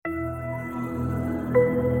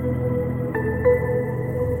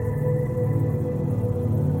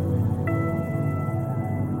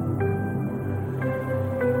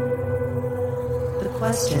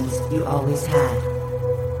questions you always had.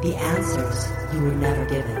 The answers you were never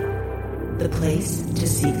given. The place to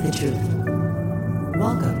seek the truth.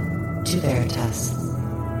 Welcome to Veritas.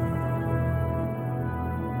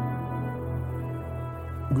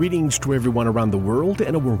 Greetings to everyone around the world,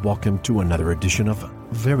 and a warm welcome to another edition of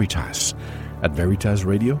Veritas at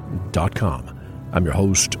veritasradio.com. I'm your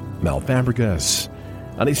host, Mel Fabregas,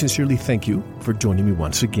 and I sincerely thank you for joining me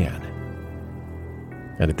once again.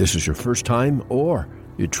 And if this is your first time or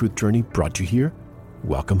your truth journey brought you here,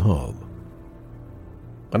 welcome home.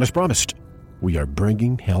 And as promised, we are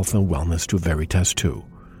bringing health and wellness to Veritas too.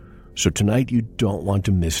 So tonight you don't want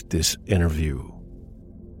to miss this interview.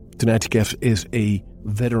 Tonight's guest is a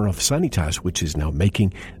veteran of Sanitas, which is now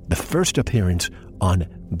making the first appearance on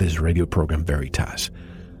this radio program, Veritas.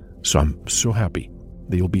 So I'm so happy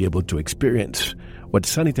that you'll be able to experience what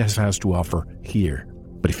Sanitas has to offer here.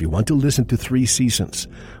 But if you want to listen to 3 seasons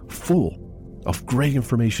full of great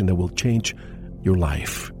information that will change your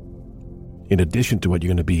life, in addition to what you're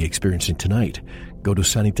going to be experiencing tonight, go to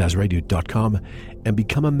sanitasradio.com and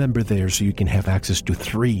become a member there so you can have access to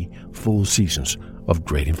 3 full seasons of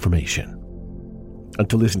great information. And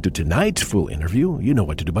to listen to tonight's full interview, you know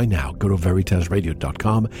what to do by now. Go to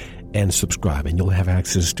veritasradio.com and subscribe, and you'll have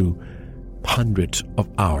access to hundreds of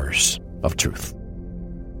hours of truth.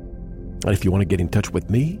 And if you want to get in touch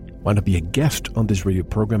with me, want to be a guest on this radio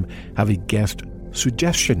program, have a guest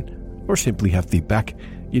suggestion, or simply have feedback,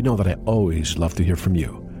 you know that I always love to hear from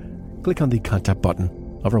you. Click on the contact button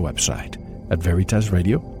of our website at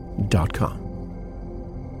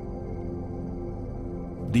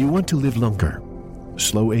veritasradio.com. Do you want to live longer,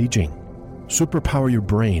 slow aging, superpower your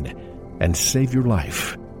brain, and save your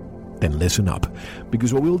life? Then listen up,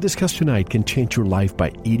 because what we'll discuss tonight can change your life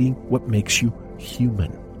by eating what makes you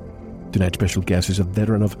human. Tonight's special guest is a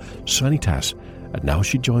veteran of Sanitas, and now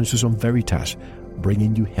she joins us on Veritas,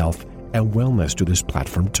 bringing you health and wellness to this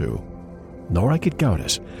platform too. Nora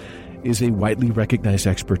Gedgaudas is a widely recognized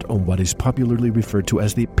expert on what is popularly referred to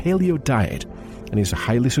as the paleo diet, and is a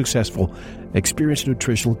highly successful, experienced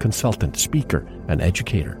nutritional consultant, speaker, and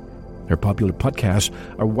educator. Her popular podcasts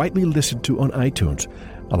are widely listened to on iTunes,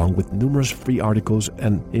 along with numerous free articles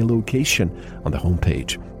and a location on the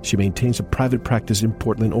homepage. She maintains a private practice in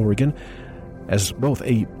Portland, Oregon, as both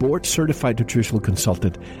a board-certified nutritional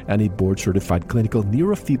consultant and a board-certified clinical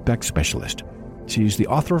neurofeedback specialist. She is the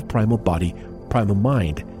author of Primal Body, Primal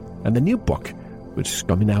Mind, and the new book, which is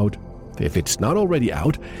coming out, if it's not already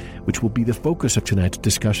out, which will be the focus of tonight's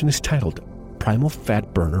discussion, is titled Primal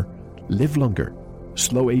Fat Burner, Live Longer,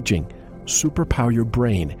 Slow Aging, Superpower Your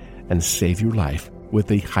Brain, and Save Your Life with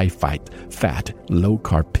a high-fat,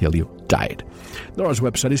 low-carb paleo diet. Nora's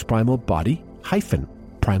website is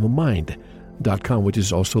primalbody-primalmind.com, which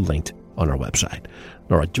is also linked on our website.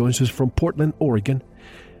 Nora joins us from Portland, Oregon.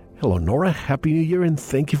 Hello, Nora. Happy New Year, and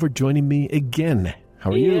thank you for joining me again.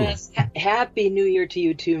 How are you? Yes, Happy New Year to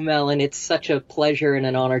you too, Mel, and it's such a pleasure and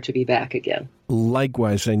an honor to be back again.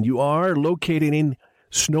 Likewise, and you are located in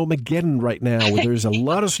Snowmageddon right now. There's a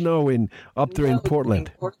lot of snow up there in Portland.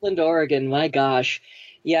 In Portland, Oregon. My gosh,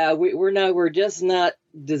 yeah, we're just not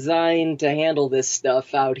designed to handle this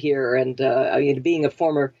stuff out here. And I mean, being a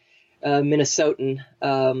former Minnesotan,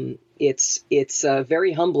 it's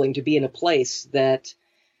very humbling to be in a place that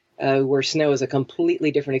where snow is a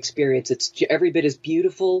completely different experience. It's every bit as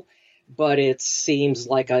beautiful, but it seems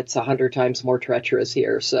like it's 100 times more treacherous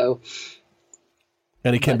here. So.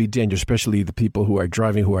 And it can be dangerous, especially the people who are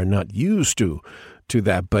driving who are not used to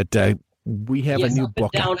that. But we have a new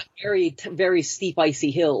book. Down very, very steep, icy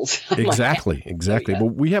hills. Exactly. Yeah. Well,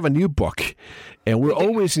 we have a new book, and we're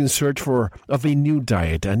always in search of a new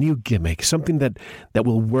diet, a new gimmick, something that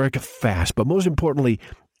will work fast. But most importantly,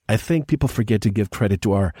 I think people forget to give credit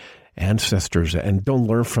to our ancestors and don't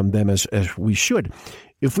learn from them as we should.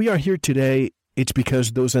 If we are here today, it's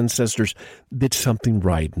because those ancestors did something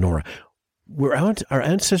right, Nora. Were our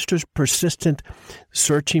ancestors persistent,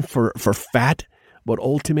 searching for fat, what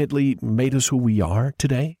ultimately made us who we are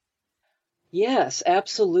today? Yes,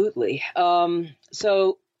 absolutely. The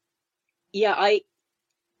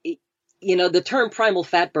term primal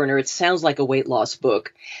fat burner, it sounds like a weight loss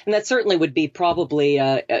book. And that certainly would be probably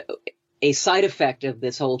a side effect of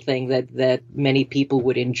this whole thing that many people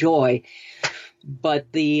would enjoy.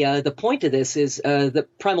 But the point of this is the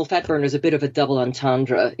primal fat burner is a bit of a double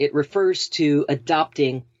entendre. It refers to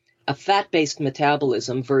adopting a fat-based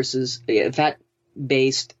metabolism versus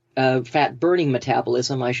fat-based fat-burning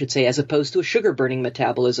metabolism, I should say, as opposed to a sugar-burning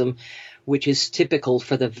metabolism, which is typical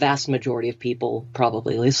for the vast majority of people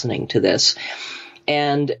probably listening to this.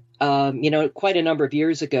 And Quite a number of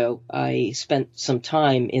years ago, I spent some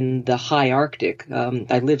time in the high Arctic.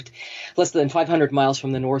 I lived less than 500 miles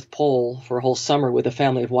from the North Pole for a whole summer with a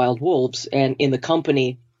family of wild wolves, and in the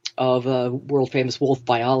company of a world-famous wolf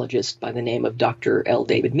biologist by the name of Dr. L.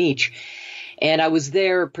 David Meach. And I was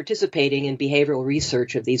there participating in behavioral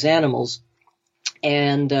research of these animals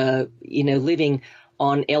and, living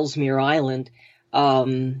on Ellesmere Island,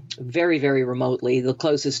 very, very remotely. The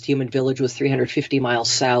closest human village was 350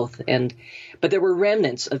 miles south, but there were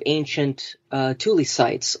remnants of ancient Thule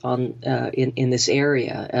sites in this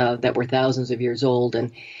area that were thousands of years old,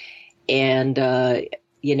 I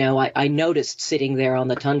noticed sitting there on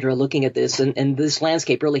the tundra looking at this, and this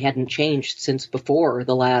landscape really hadn't changed since before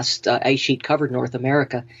the last ice sheet covered North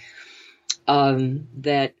America.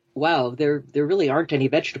 That wow, there really aren't any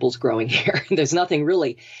vegetables growing here. There's nothing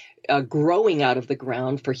really growing out of the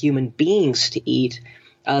ground for human beings to eat.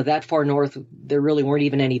 That far north, there really weren't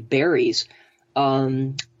even any berries.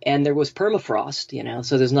 And there was permafrost,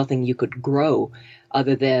 so there's nothing you could grow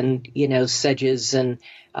other than, sedges and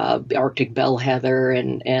Arctic bellheather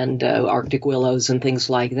and Arctic willows and things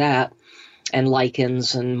like that, and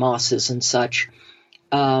lichens and mosses and such.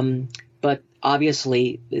 But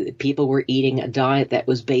obviously, people were eating a diet that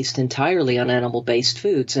was based entirely on animal-based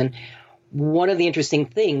foods. And one of the interesting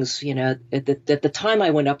things, at the time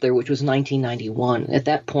I went up there, which was 1991, at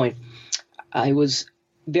that point, I was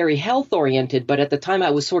very health-oriented, but at the time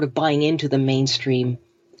I was sort of buying into the mainstream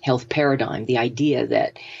health paradigm, the idea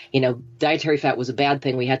that, dietary fat was a bad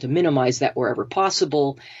thing. We had to minimize that wherever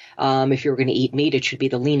possible. If you were going to eat meat, it should be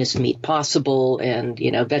the leanest meat possible. And,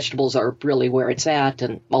 vegetables are really where it's at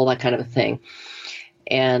and all that kind of a thing.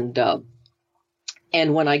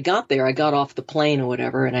 And when I got there, I got off the plane or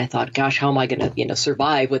whatever, and I thought, gosh, how am I going to,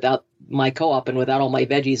 survive without my co-op and without all my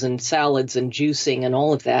veggies and salads and juicing and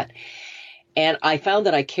all of that? And I found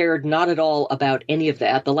that I cared not at all about any of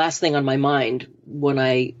that. The last thing on my mind when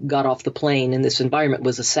I got off the plane in this environment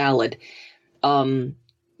was a salad.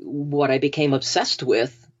 What I became obsessed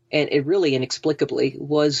with, and it really inexplicably,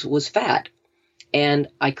 was fat. And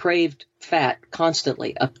I craved fat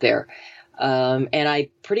constantly up there. And I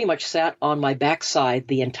pretty much sat on my backside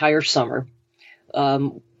the entire summer,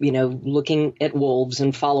 looking at wolves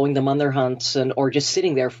and following them on their hunts or just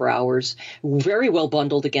sitting there for hours, very well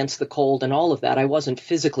bundled against the cold and all of that. I wasn't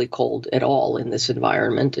physically cold at all in this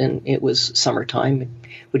environment, and it was summertime. It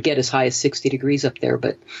would get as high as 60 degrees up there,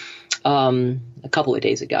 but a couple of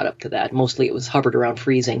days it got up to that. Mostly it was hovered around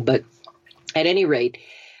freezing, but at any rate,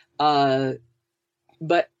 but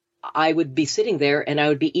I would be sitting there and I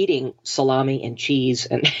would be eating salami and cheese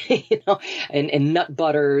and, and nut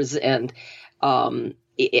butters and,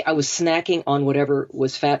 I was snacking on whatever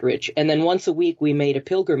was fat rich. And then once a week, we made a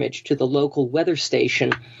pilgrimage to the local weather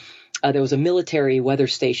station. There was a military weather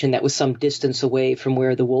station that was some distance away from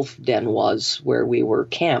where the wolf den was, where we were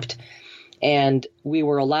camped. And we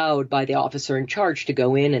were allowed by the officer in charge to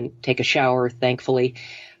go in and take a shower, thankfully,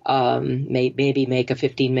 maybe make a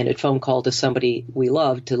 15-minute phone call to somebody we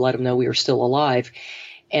loved to let them know we were still alive.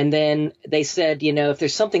 And then they said, if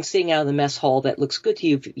there's something sitting out of the mess hall that looks good to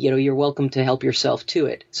you, you're welcome to help yourself to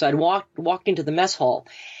it. So I'd walked into the mess hall,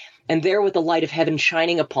 and there with the light of heaven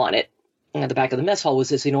shining upon it, at the back of the mess hall was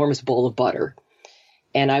this enormous bowl of butter.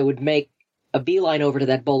 And I would make a beeline over to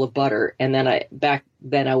that bowl of butter, and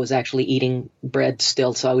then I was actually eating bread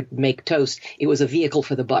still, so I would make toast. It was a vehicle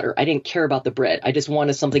for the butter. I didn't care about the bread. I just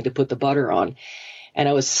wanted something to put the butter on. And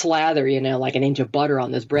I would slather, like an inch of butter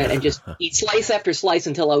on this bread and just eat slice after slice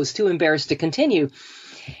until I was too embarrassed to continue.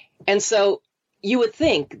 And so you would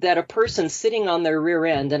think that a person sitting on their rear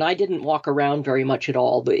end, and I didn't walk around very much at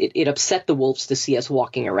all, but it upset the wolves to see us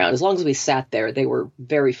walking around. As long as we sat there, they were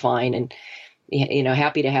very fine and,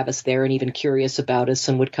 happy to have us there and even curious about us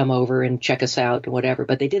and would come over and check us out and whatever.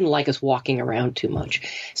 But they didn't like us walking around too much.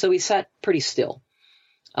 So we sat pretty still,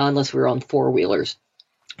 unless we were on four-wheelers,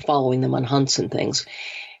 following them on hunts and things.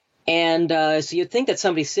 And so you'd think that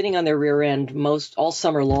somebody sitting on their rear end all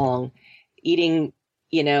summer long, eating,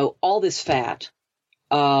 all this fat,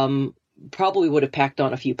 probably would have packed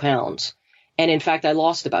on a few pounds. And in fact, I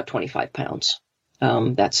lost about 25 pounds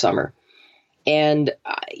that summer. And,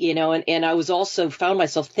 and I was also found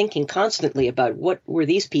myself thinking constantly about what were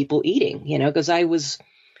these people eating, because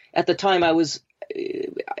at the time I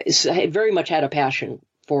very much had a passion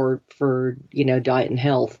for diet and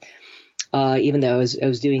health, even though I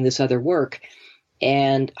was doing this other work.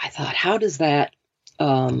 And I thought, how does that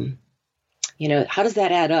add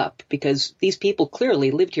up? Because these people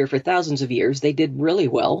clearly lived here for thousands of years. They did really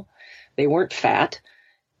well. They weren't fat,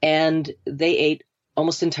 and they ate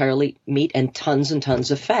almost entirely meat and tons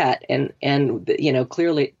of fat. And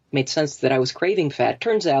clearly it made sense that I was craving fat.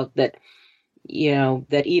 Turns out that,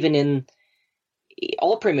 that even in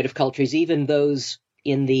all primitive cultures, even those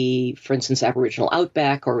in the, for instance, Aboriginal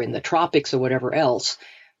outback or in the tropics or whatever else,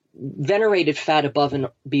 venerated fat above and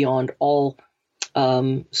beyond all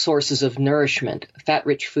sources of nourishment.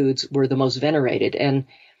 Fat-rich foods were the most venerated, and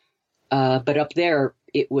but up there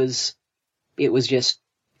it was just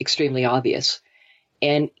extremely obvious,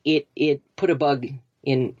 and it put a bug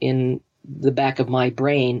in the back of my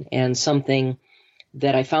brain, and something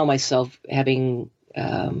that I found myself having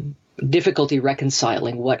difficulty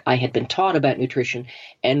reconciling what I had been taught about nutrition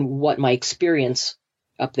and what my experience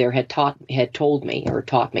up there had taught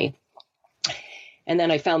me. And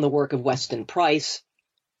then I found the work of Weston Price,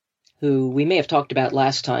 who we may have talked about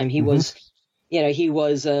last time. He was,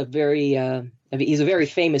 he's a very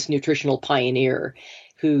famous nutritional pioneer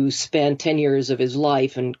who spent 10 years of his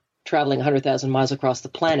life and traveling 100,000 miles across the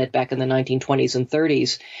planet back in the 1920s and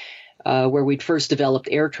 30s, where we'd first developed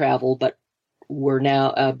air travel, but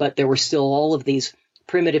there were still all of these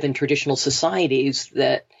primitive and traditional societies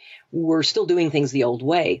that were still doing things the old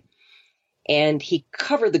way. And he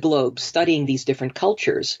covered the globe studying these different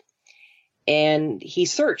cultures. And he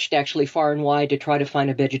searched actually far and wide to try to find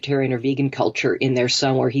a vegetarian or vegan culture in there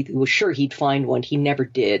somewhere. He was sure he'd find one. He never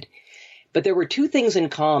did. But there were two things in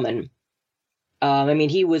common.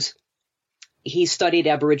 He studied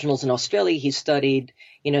Aboriginals in Australia. He studied,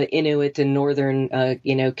 Inuit and northern,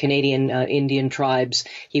 Canadian Indian tribes.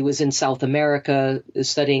 He was in South America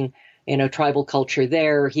studying tribal culture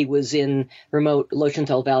there. He was in remote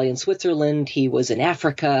Lochenthal Valley in Switzerland. He was in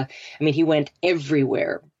Africa. He went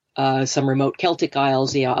everywhere. Some remote Celtic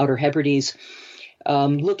isles, the Outer Hebrides,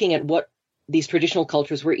 looking at what these traditional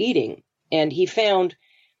cultures were eating. And he found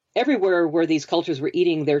everywhere where these cultures were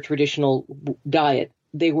eating their traditional diet,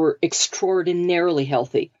 they were extraordinarily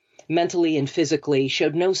healthy, mentally and physically,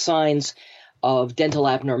 showed no signs of dental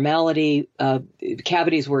abnormality.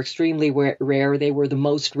 Cavities were extremely rare. They were the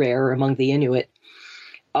most rare among the Inuit.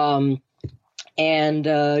 And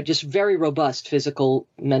just very robust physical,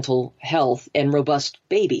 mental health and robust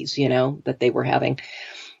babies, that they were having.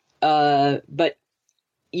 But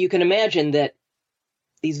you can imagine that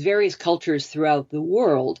these various cultures throughout the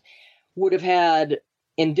world would have had,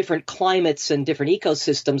 in different climates and different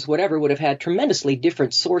ecosystems, would have had tremendously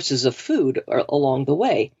different sources of food along the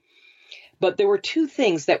way. But there were two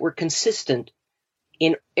things that were consistent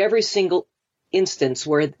in every single instance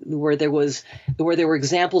where there were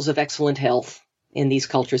examples of excellent health in these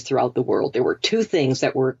cultures throughout the world. There were two things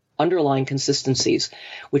that were underlying consistencies,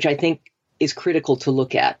 which I think is critical to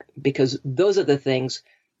look at, because those are the things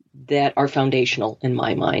that are foundational in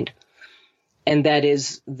my mind. And that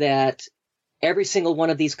is that every single one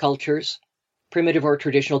of these cultures, primitive or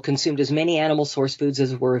traditional, consumed as many animal source foods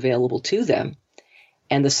as were available to them.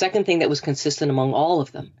 And the second thing that was consistent among all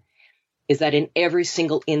of them is that in every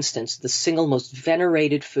single instance, the single most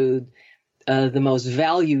venerated food, the most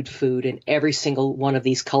valued food in every single one of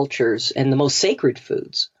these cultures, and the most sacred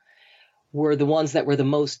foods, were the ones that were the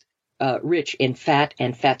most rich in fat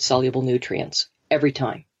and fat-soluble nutrients every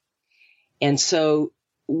time. And so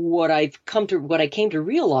what I came to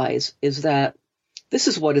realize is that this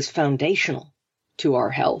is what is foundational to our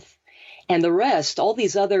health. And the rest, all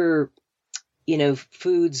these other,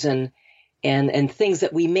 foods and things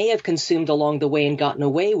that we may have consumed along the way and gotten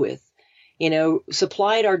away with,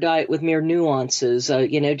 supplied our diet with mere nuances,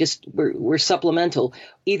 we're supplemental,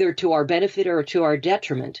 either to our benefit or to our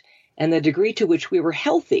detriment. And the degree to which we were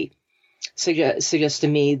healthy suggests to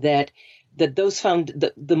me that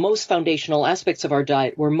the most foundational aspects of our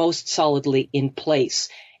diet were most solidly in place,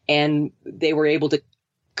 and they were able to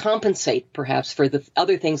compensate perhaps for the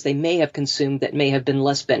other things they may have consumed that may have been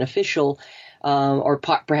less beneficial, or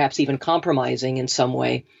perhaps even compromising in some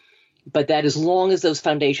way. But that as long as those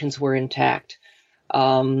foundations were intact,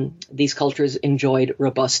 these cultures enjoyed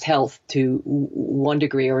robust health to one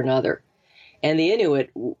degree or another. And the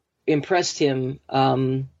Inuit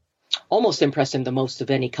almost impressed him the most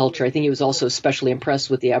of any culture. I think he was also especially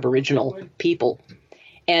impressed with the Aboriginal people.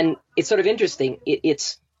 And it's sort of interesting.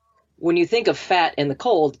 It's when you think of fat and the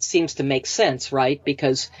cold, it seems to make sense, right?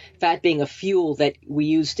 Because fat being a fuel that we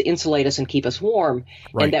use to insulate us and keep us warm,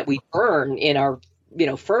 right, and that we burn in our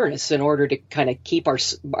furnace in order to kind of keep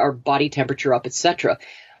our body temperature up, etc.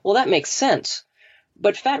 Well, that makes sense.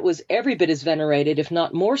 But fat was every bit as venerated, if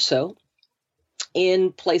not more so,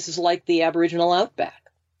 in places like the Aboriginal outback.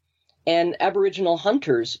 And Aboriginal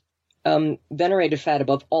hunters venerated fat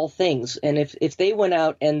above all things. And if they went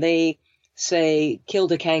out and they, say,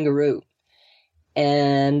 killed a kangaroo,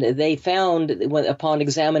 And they found, upon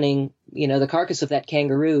examining, the carcass of that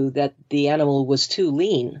kangaroo, that the animal was too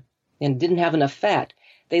lean and didn't have enough fat.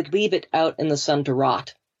 They'd leave it out in the sun to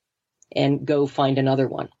rot and go find another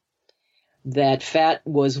one. That fat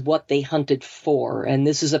was what they hunted for. And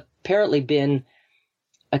this has apparently been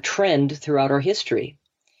a trend throughout our history.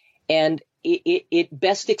 And it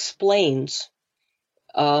best explains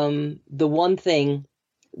the one thing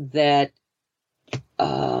that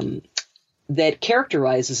that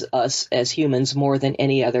characterizes us as humans more than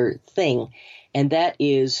any other thing, and that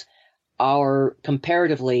is our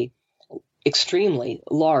comparatively extremely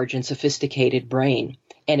large and sophisticated brain,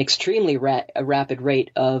 and extremely rapid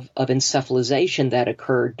rate of encephalization that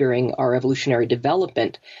occurred during our evolutionary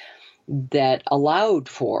development that allowed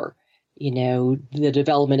for, the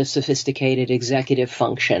development of sophisticated executive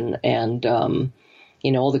function and,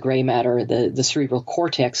 all the gray matter, the cerebral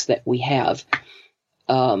cortex that we have.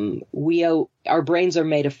 Our brains are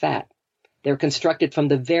made of fat. They're constructed from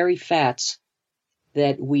the very fats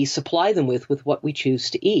that we supply them with what we choose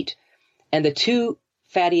to eat. And the two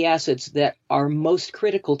fatty acids that are most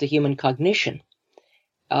critical to human cognition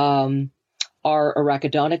are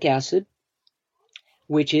arachidonic acid,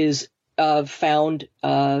 which is found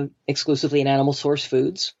exclusively in animal source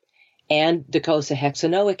foods, and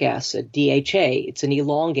docosahexaenoic acid, DHA. It's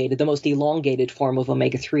the most elongated form of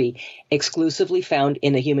omega-3, exclusively found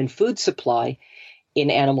in the human food supply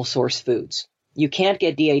in animal source foods. You can't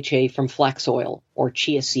get DHA from flax oil or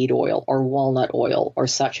chia seed oil or walnut oil or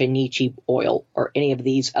sachanichi oil or any of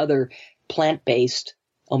these other plant-based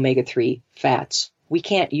omega-3 fats. We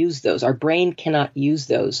can't use those. Our brain cannot use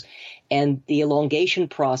those. And the elongation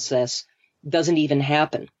process doesn't even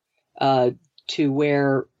happen to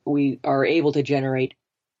where we are able to generate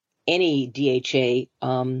any DHA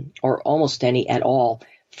or almost any at all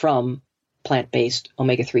from plant-based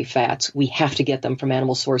omega-3 fats. We have to get them from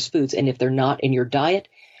animal source foods. And if they're not in your diet,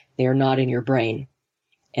 they are not in your brain.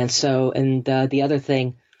 And the other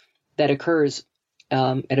thing that occurs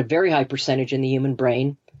at a very high percentage in the human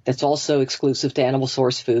brain that's also exclusive to animal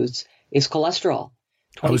source foods is cholesterol.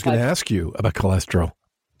 I was going to ask you about cholesterol.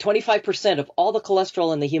 25% of all the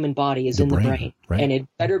cholesterol in the human body is in the brain, right? And it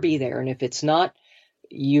better be there. And if it's not,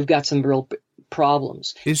 you've got some real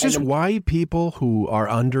problems. Is this why people who are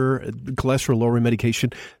under cholesterol-lowering medication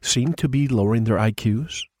seem to be lowering their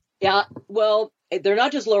IQs? Yeah, well, they're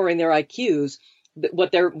not just lowering their IQs.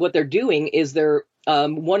 What they're doing is they're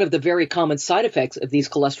one of the very common side effects of these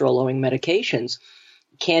cholesterol-lowering medications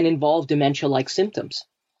can involve dementia-like symptoms.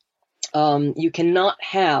 You cannot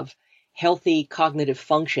have healthy cognitive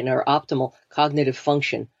function or optimal cognitive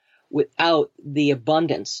function without the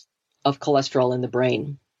abundance of cholesterol in the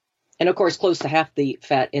brain. And of course, close to half the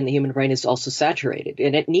fat in the human brain is also saturated,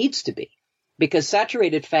 and it needs to be, because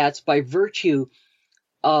saturated fats, by virtue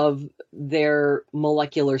of their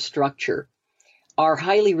molecular structure, are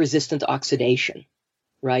highly resistant to oxidation,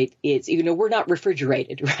 right? It's, we're not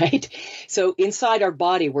refrigerated, right? So inside our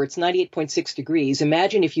body, where it's 98.6 degrees,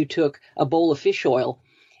 imagine if you took a bowl of fish oil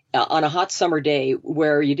on a hot summer day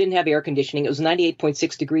where you didn't have air conditioning, it was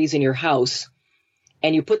 98.6 degrees in your house,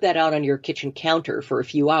 and you put that out on your kitchen counter for a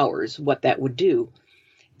few hours, what that would do.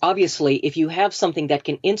 Obviously, if you have something that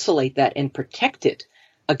can insulate that and protect it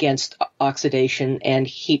against oxidation and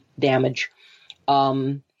heat damage,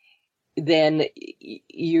 then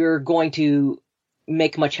you're going to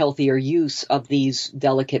make much healthier use of these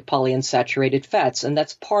delicate polyunsaturated fats. And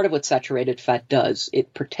that's part of what saturated fat does.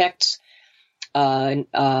 It protects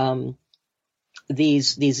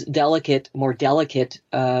these more delicate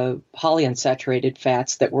polyunsaturated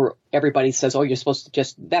fats that everybody says, oh, you're supposed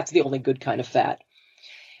to that's the only good kind of fat.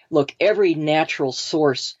 Look, every natural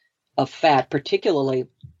source of fat, particularly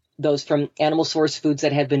those from animal source foods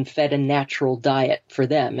that have been fed a natural diet for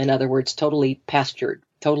them, in other words, totally pastured,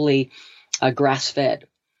 totally grass-fed,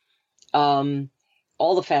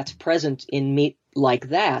 all the fats present in meat like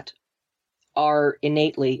that are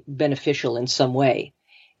innately beneficial in some way.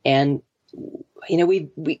 And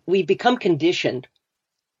we become conditioned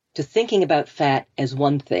to thinking about fat as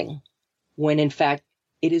one thing, when in fact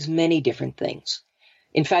it is many different things.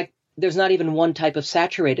 In fact, there's not even one type of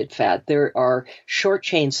saturated fat. There are short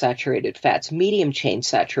chain saturated fats, medium chain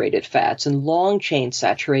saturated fats, and long chain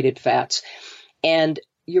saturated fats. And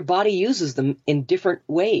your body uses them in different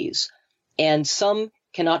ways. And some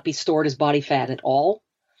cannot be stored as body fat at all.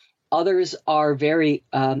 Others are very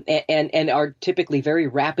and are typically very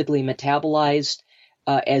rapidly metabolized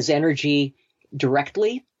as energy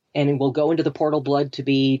directly, and will go into the portal blood to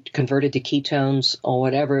be converted to ketones or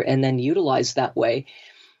whatever, and then utilized that way.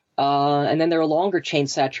 And then there are longer chain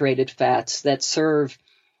saturated fats that serve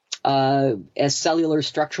as cellular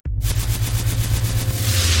structural.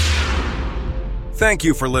 Thank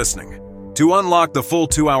you for listening. To unlock the full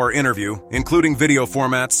 2-hour interview, including video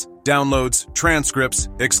formats, downloads, transcripts,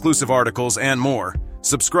 exclusive articles, and more,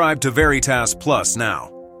 subscribe to Veritas Plus now.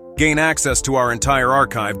 Gain access to our entire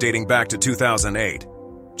archive dating back to 2008.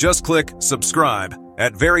 Just click subscribe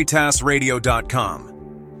at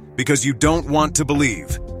veritasradio.com. Because you don't want to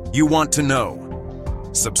believe, you want to know.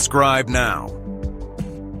 Subscribe now.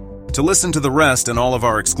 To listen to the rest and all of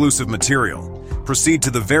our exclusive material, proceed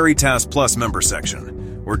to the Veritas Plus member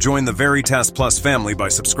section, or join the Veritas Plus family by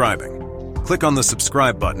subscribing. Click on the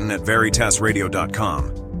subscribe button at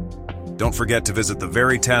veritasradio.com. Don't forget to visit the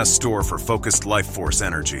Veritas store for focused life force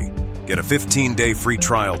energy. Get a 15-day free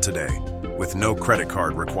trial today, with no credit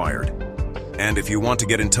card required. And if you want to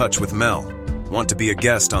get in touch with Mel, want to be a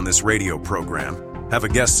guest on this radio program, have a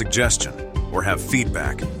guest suggestion, or have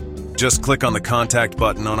feedback, just click on the contact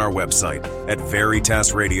button on our website at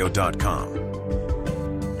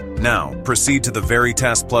veritasradio.com. Now, proceed to the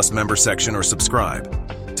Veritas Plus member section or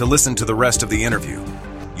subscribe to listen to the rest of the interview.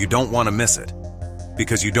 You don't want to miss it.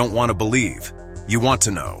 Because you don't want to believe, you want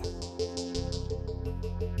to know.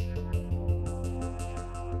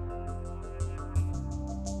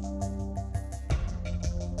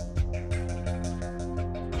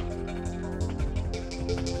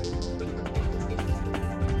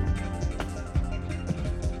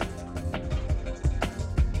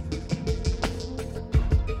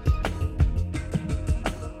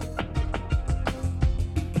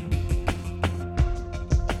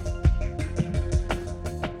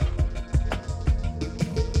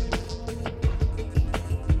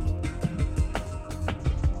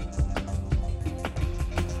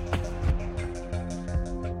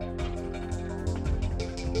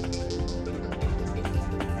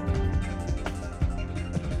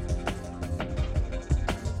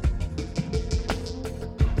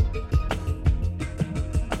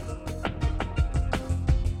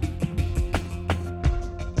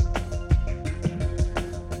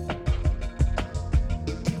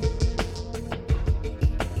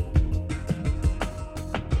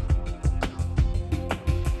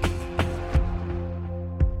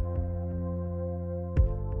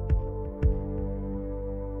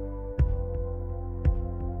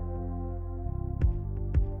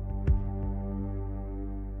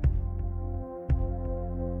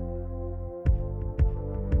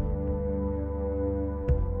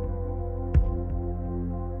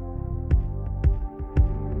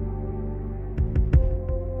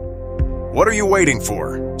 What are you waiting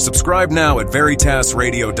for? Subscribe now at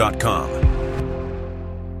veritasradio.com.